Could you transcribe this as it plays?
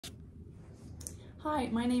Hi,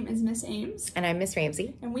 my name is Miss Ames. And I'm Miss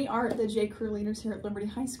Ramsey. And we are the J Crew leaders here at Liberty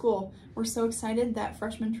High School. We're so excited that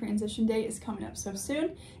Freshman Transition Day is coming up so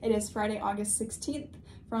soon. It is Friday, August 16th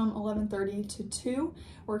from 11:30 to 2.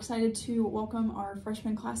 We're excited to welcome our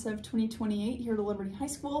freshman class of 2028 here to Liberty High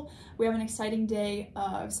School. We have an exciting day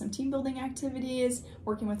of some team building activities,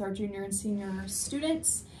 working with our junior and senior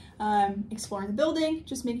students, exploring the building,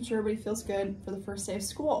 just making sure everybody feels good for the first day of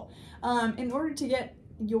school. In order to get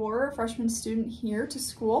your freshman student here to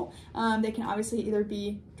school, they can obviously either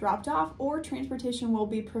be dropped off or transportation will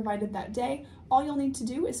be provided that day. All you'll need to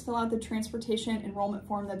do is fill out the transportation enrollment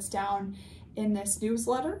form that's down in this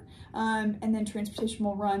newsletter, and then transportation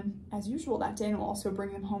will run as usual that day and will also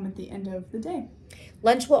bring them home at the end of the day.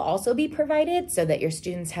 Lunch will also be provided so that your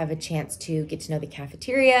students have a chance to get to know the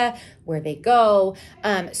cafeteria, where they go.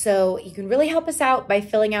 So you can really help us out by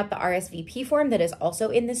filling out the RSVP form that is also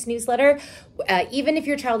in this newsletter. Even if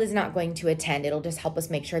your child is not going to attend, it'll just help us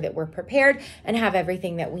make sure that we're prepared and have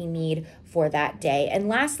everything that we need for that day. And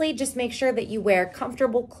lastly, just make sure that you wear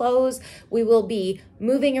comfortable clothes. We will be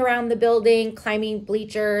moving around the building, climbing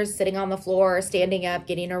bleachers, sitting on the floor, standing up,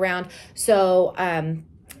 getting around. So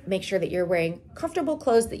make sure that you're wearing comfortable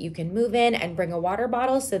clothes that you can move in, and bring a water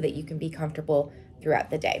bottle so that you can be comfortable throughout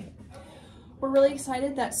the day. We're really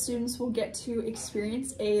excited that students will get to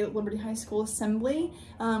experience a Liberty High School assembly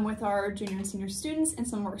with our junior and senior students and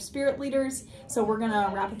some of our spirit leaders. So we're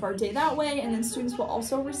gonna wrap up our day that way, and then students will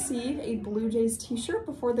also receive a Blue Jays t-shirt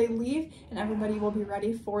before they leave, and everybody will be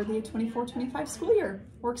ready for the 24-25 school year.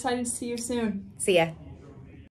 We're excited to see you soon. See ya.